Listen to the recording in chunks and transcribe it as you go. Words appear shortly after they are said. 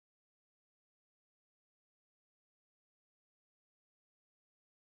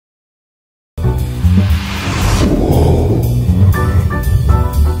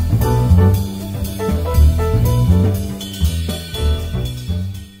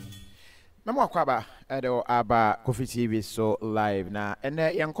Memo akwaba edo aba Coffee TV so live na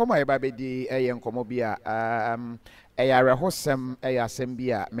ene yenkomo eba bedi yenkomo bia eya rehosem eya asem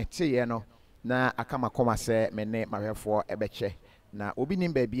bia meteye no na akama koma se mene mahwefo ebeche na obi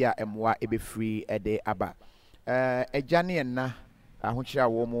nim ba bia emwa ebefri ede aba ejane enna ahokyia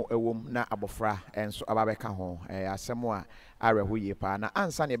wo mu ewom na abofra enso ababeka ho asem a areho yie pa na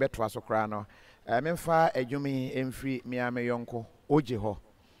ansa ne beto aso kra no memfa adwumi emfri miame yonko oje ho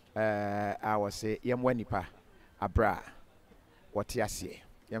I was say yemwa nipa abra wati asie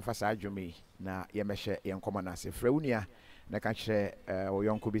yemfa sa adwumi na yemehye yenkoma na se frewunia na ka kire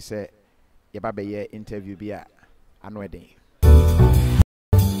oyonko bi se yeba beye interview bi a ano eden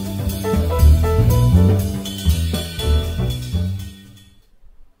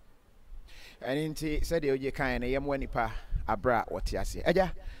aninti said de oje kan na yemwa nipa abra wati asie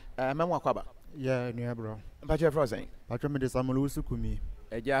eja memwa kwaba yeah no bro mpache frozen patro me de Samuel Usukumi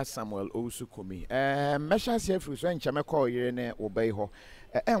eja Samuel Ousukomi mesha se afru so nche me call yire ne obey ho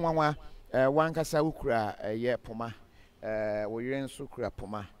enwanwa wankasa ukura ye poma wo yire nso kura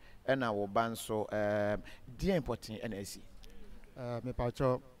poma na wo ba nso dia important na asi me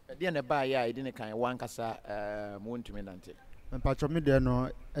patro dia ne ba ya edi ne kan wankasa mo ntumi nante me patro me de no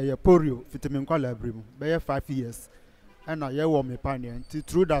ye polio vitamin kwala abrim be 5 years and I wo me pan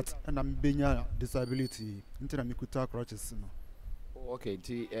through that and I'm benya disability until me kuta crutches no. Okay,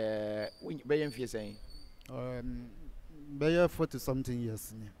 ti be mfie sen be 40 something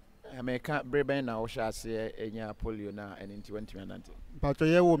years ni America breben na wo sha ase enya polio na enti 20 but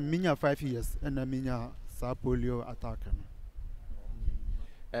ye wo minya 5 years and na minya sa polio attack no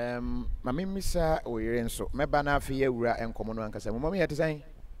mama misa oyire nso meba na afi ye wura enkomo no ankasa mama yete sen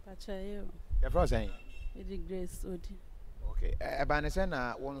pacha ye ya fro sen edi grace odi okay eba ne sen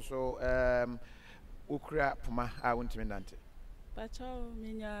na won so ukura puma a wontimi nante pacha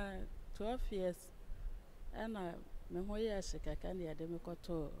minya 12 years ana me hoye shikaka ne yade me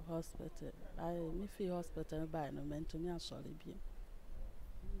koto hospital I me fi hospital by no mentumi asori bi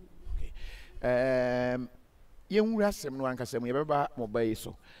okay yenwura sem no ankasa mu yebeba mobile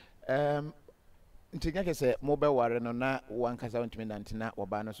so ntinya kese mobile ware no na wankasa wontimi nante na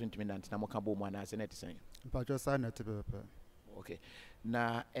woba no so ntimi nante na moka bo mu ana se net sen pacha sa net pepe okay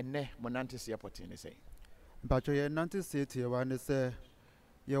na enne mo nante se airport ni sen pacha ye nante se tie wa ne se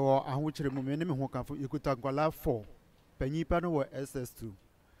ye wo ahokyere mu me ne me ho kanfo yekuta gwala 4 panyipa no wo SS2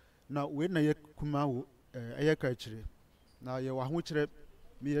 na we na ye kuma wo eye ka kyere na ye wo ahokyere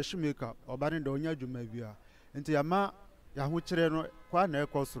me ye shumeka obane de onya dwuma bia nti yama ya ahokyere no kwa na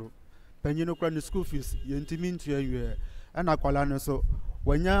ekosoro panyi no kwa ne school fees ye ntimi ntua wie ana kwala no so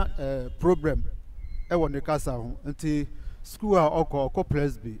wanya problem e wo ne kasa ho nti school a okọ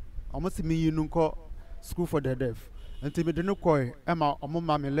plus b omosi mi yinu nko school for the deaf nti me de no koy e ma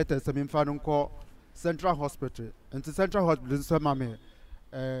omoma me letters me mfa no nko Central Hospital nti Central Hospital so ma me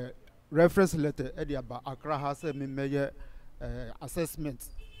reference letter e dia ba Accra ha se me meye assessment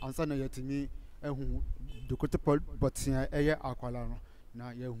ansa na yetimi ehu dokote botia eye akwala no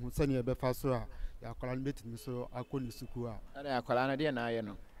na yehu se ne e be fa so a ya akwala no betimi so akoni suku a na akwala na de na aye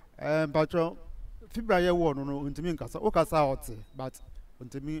no patro fibra ye wo no ntimi nkasa o kasa hot but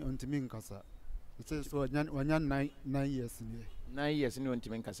ntimi nkasa it so wanya 9 years ni 9 years ni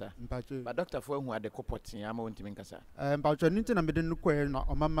ntimi nkasa patro but doctor fo ehu ade kopotin ama ntimi nkasa patro nti na mede no koe na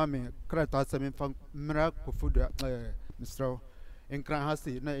omama me krata asem fa mra kofodo Mr. Enkran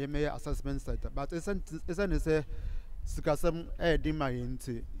hasi na yeme assessment center but esen say sikasem di ma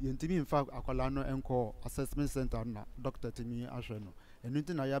yentimi mfa akwala no enko assessment center na doctor timi ahwe no enu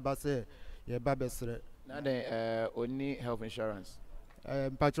na yaba say yeba besre na de only health insurance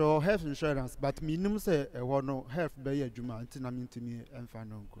patro health insurance but minimum say ewo no health be ya adwuma nti na mintimi emfa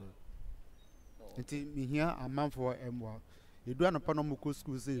no nko nti mi hia amanfo emwa edu anopa no mko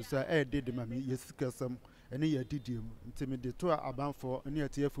school say so de ma mi yesikasem eni ya didiem nti me de to abanfo eni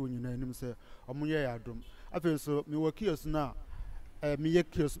atiefo nyina enim say omunye ya adom afen so mi wakios na me ye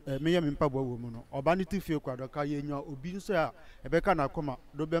kios me ye mpabo wo mu no oba ne tifie kwado ka ye nya obi nso a ebeka na koma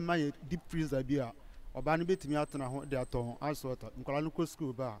do be ma ye deep freezer bi a oba ne betimi atena ho de aton asota nkola no ko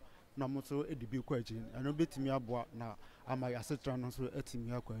school ba na mo so edibi kwa achi eno betimi aboa na ama ya setra no so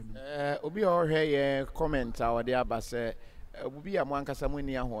etimi akwa enu obi o hwe ye comment a wode aba se obi a mo ankasa mo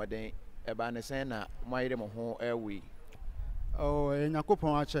ni ahoden eba ne sen na mo ayire mo ho ewi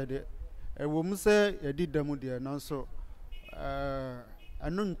enyakopon a chede ewo mu se edidam de na so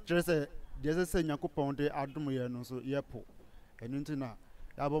anu ntrese de se nyakopon de adom ye no so yepo enu ntina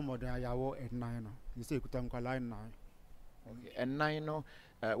yabo modern yawo ennan no ni se ekuta nkwala ennan okay ennan no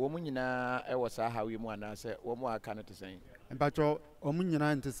wo mu nyina e wo sa hawe mu ana se wo mu aka no te sen mpacho o mu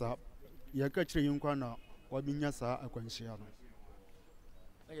nyina ntisa ye ka kire yinkwa na wabinya saa akwanhyia no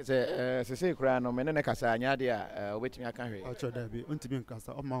like say kura no me ne kasa anya de a obetimi aka hwe acho da bi untimi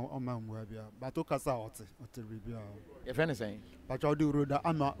nkasa oma mwa bia bato kasa ote bibia ye friend say bacho di roda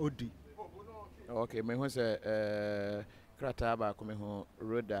ama odi okay me ho say krata ba ko me ho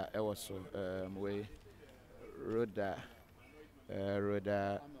roda e wo so we roda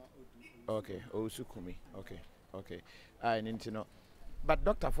okay osukumi okay I need to know but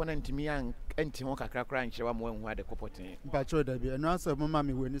doctor for ntimi an enti ho kakra kra nche wa mo enhu ade kopoten bacho da bi eno asa mama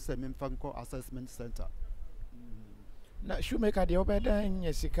me weni se me mfanko assessment center na shoemaker de obeda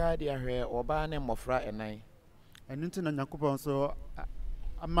nye sika de ahwe oba ne mmofra enan eno nti na nyakopon so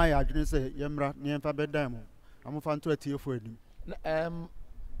ama ya adwene se yemra ne mfa bedan mu amfa nto atiefo anim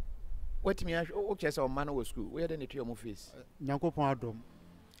wetimi ahwe o chese o man wo school we de ne tuo mo face nyakopon adom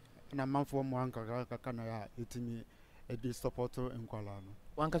na manfo mo anka kaka na ya etimi edi support enkwala no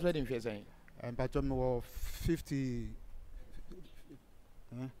wan ka so de mfie sen bacho me wo 50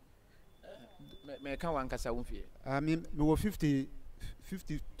 me kan wan ka sa wo mfie me wo 52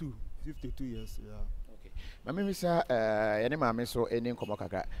 years yeah okay mama mi sa yene mama so eni nkomo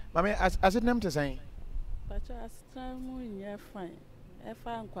kaka mama asidnam te sen bacho astramu nye fine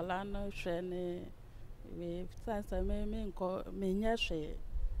efa nkwala no hwe ne we sansa me nko me nye hwe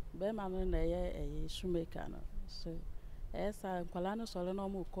be ma no na ye shoemaker no so esa nkwala no solo no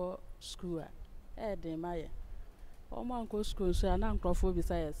mu ko school a de maye o ma nko school so na nkrofo bi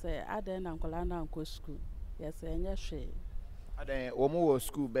say aden na nkwala na nko school yes enye hwe aden wo mu wo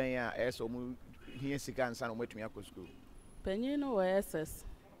school ben ya esa mu hie sika nsa no matumi akọ school panyin no wo SS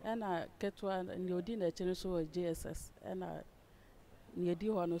ena ketwa ni odi na chiri so wo JSS ena ni edi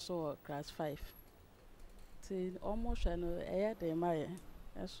ho no so wo class 5 ti almost no de maye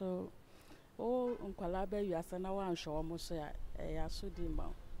so o nkwala ba wiase na wan hwe o mo so ya so di ma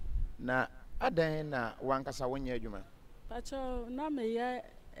na adan na wankasa wonya adwuma pacho na me ye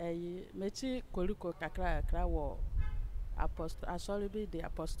mechi koliko kakra wo apostolic the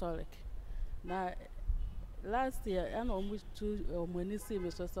apostolic na last year and almost two monisi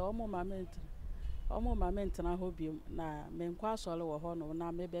me so omo moment na hobi na me nkwa solo wo ho no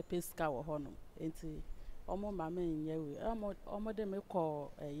na me be pesca wo ho no enti omo mama nye we omo de me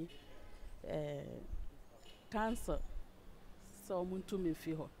call cancer so muntu me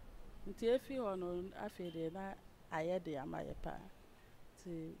fi ho nti efi ho no afede na ayede amaye pa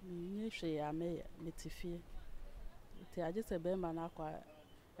ti nyi hwe ya me metifie ti aje se be ma na kwa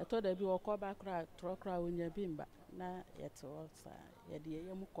eto da bi wo ba kra trokra onya bi mba na yeto sa yede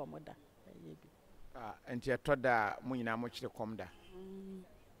ye mu komoda ye bi enti eto da mu nyina mo kire komda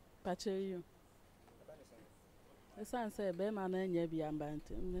pache you esan se be ma na nya bi amba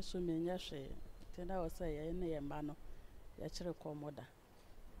nti me so me nya hwe ti na wo se ye ne ye mba no ya kire komoda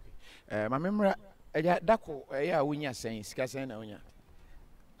ma memra eja dako ya wonya sen sika sen na wonya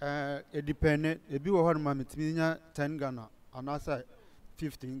edipene ebi wo ho ma metimi nya 10 Ghana anasa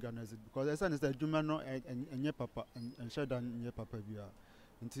 15 Ghana because esan is adwuma no enye papa ensheda enye papa bia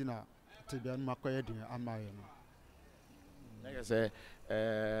nti na tibia makoye de amaye no like say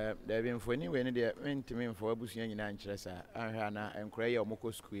there be mfoni we ne de mentimi mfo abusua nyina nkyere sa anhwa na enkora ye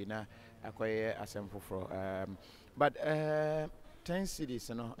omoko school na akoye asemfoforo but 10 cities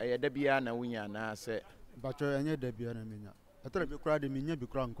no da bia na wunya na se bacho enye da bia na menya atara bi kura de menya bi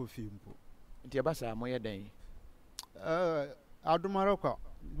kura nko fi mpo nti e basa moye den adumara kwa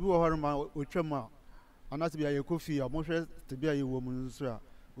bi wo horma otwam a anase bia ye kofi a mo hwe te bia ye wo mu nso a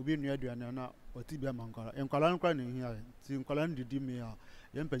obi nua aduane na oti bia mankwala enkwala nkwa na hia ti nkwala ndidi me a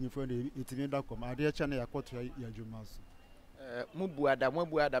ye mpanyifo na etimi da kom ade eche na yakoto ya dwuma so mu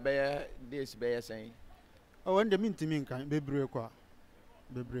buada be days be sen wanda mintimi nkan bebre kwa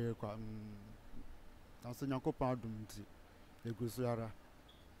aso nyakopa adum nti egusu ara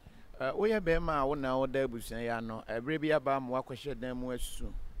woye be ma wo na wo da busuan ya no ebre bia ba mo akwhye dan mu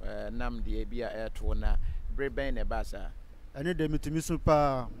asu nam de bia eto na bre ben ne basa ene de mitimi su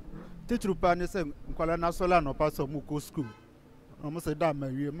pa titru pa ne se nkwala na sola no pa so mu ko school no mo se da ma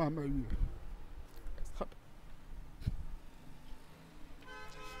wie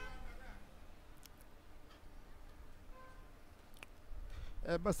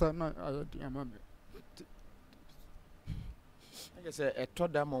basa na ayodi amame I say eto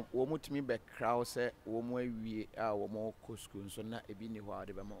da mo wo mutimi be kraw se wo mo awie a wo mo ko school so na ebi ni ho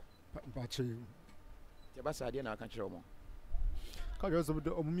ade be mo pa che te basa de na aka kire mo ka yo so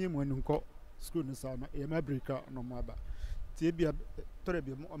do omumi mu nko school ni sa na e ma break no mo aba tie bia tore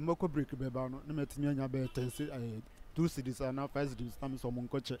bia mo ko break be ba no na metimi anya be 10 2 cities na 5 cities na so mo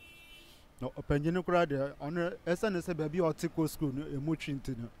nko che no opanjini kura de ono esa ne se ba bia otiko school no emu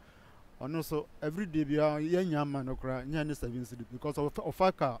twinti no ɔno so every day bia yɛnya ma no kora nya ne 7 cedi because of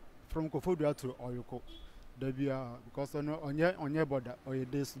aka from Kofodua to Oyoko da bia because ɔnyɛ border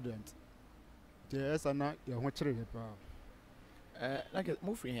ɔyɛ day student je esa na yɛ ho kyere yɛ pa like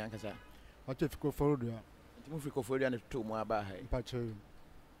move free here kasa ɔkyɛ fi Kofodua move free Kofodua na to mu aba ha mpacho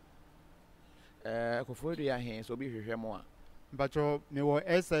Kofodua he so bi hwehwɛ mo a mpacho me wɔ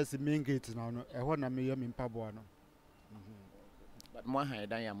SS main gate na no ɛhɔ na me yɛ me mpaboa no but mo ha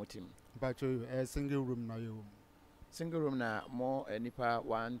dan ya motim mpacho single room na yɛ single room na mo nipa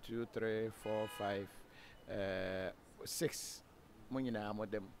 1 2 3 4 5 6 mo nyina mo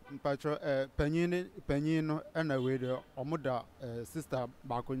dem mpacho panyin no na we de ɔmo da sister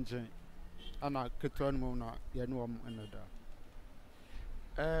ba ko nkyɛn ana ketwa no mu na yɛ no ɔmo na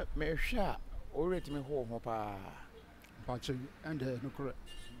da me hwɛ a already me ho pa mpacho and no correct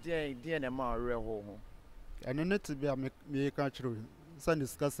dia na ma ɔrɛ ho ɛno ne te bia me ka kyerɛ sɛ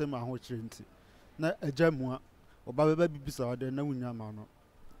discuss ma ho kyerɛ nti na agya mu a ọba bẹbẹ bibisa ọdẹ na wunya ma no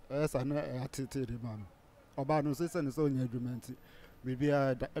ẹsà na atete de ma no ọba no sẹ ne sẹ onya adwuma nti bibi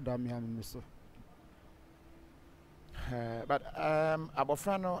a da me am so but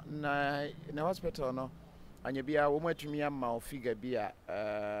abofra no na hospital no anya bia wo matumi ama o figure bia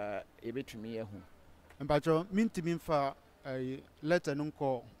ebetumi ehu mpacho mintimi mfa letter no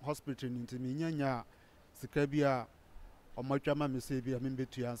kɔ hospital nti me nyanya sika bia ọmọtwa ma me se bia me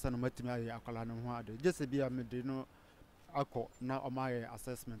betu ansa na matimi aye akwala no ho ade je se bia me de no akɔ na ọmaye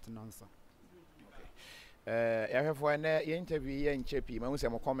assessment nansa yɛhwɛfoɔ ɛnɛ yɛ interview yɛ nkyɛ pii mahu sɛ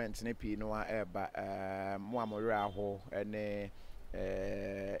mo comment ne pii no a ɛba mo a mɔwerɛ aho ɛne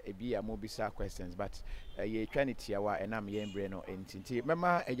ebi a mobisa questions but yɛtwa ne tiawa ɛnam yɛn berɛ no nti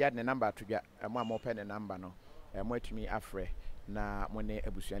mɛma agya ne number ato dwa mo a mɔpɛ ne number no mo atumi afrɛ na mo ne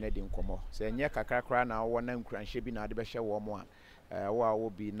abusua no di nkɔmmɔ sɛ nyɛ kakra koraa na wɔwɔ na nkuranhyɛ bi na ade bɛhyɛ wɔ mo a wo a wo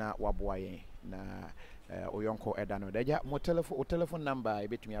bi na waboa yɛn na oyonko ɛda no dagya mo telephone number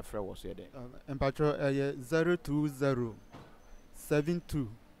ebetumi afrɛ wɔ so yɛ dɛ mpatro 020 72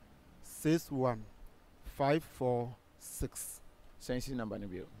 61 546 sensi number no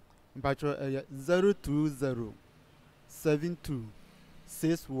bio mpatro 020 72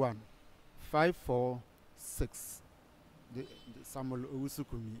 61 546 the Samuel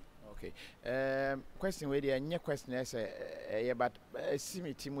Owusukumi. Okay. Question where the nye question is but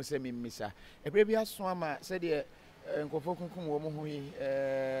simi ti mu se mi misa. Ebre bi aso ama se de nkofo kunkum wo mo ho yi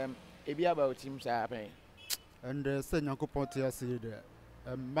ebi about him sa pen. And say Nyankopon te ase de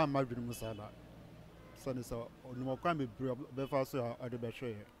mama dwene mu sa na. So ne so onimo kwan be be fa so ade be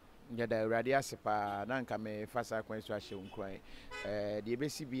hwe. Nya da awurade ase pa na nka me fasa kwan so ahye nkran. De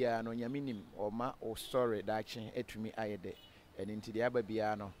ebesi bia no nyaminim o ma o story da kyen etumi ayede. Eni nti de aba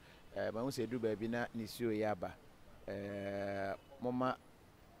bia no ma hu se du ba bi na nisio ya aba moma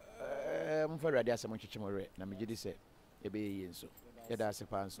mfa awurade ase mo kyekye na me gidi se ebe ye nso yeda ase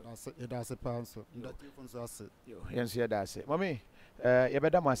pa nso yeda ase pa nso ndatifo nso ase yo yenso yeda ase mami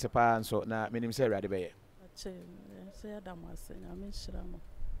yebeda mo ase pa nso na menim se awurade be ye ache se yeda mo ase na me hyira mo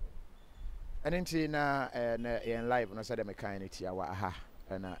Anenti na yen live no said me kan ti awa aha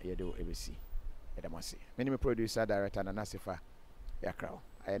na yedo ebesi edamase me ni me producer director na nasifa yakraw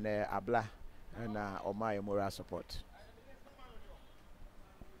ene abla na omaye moral support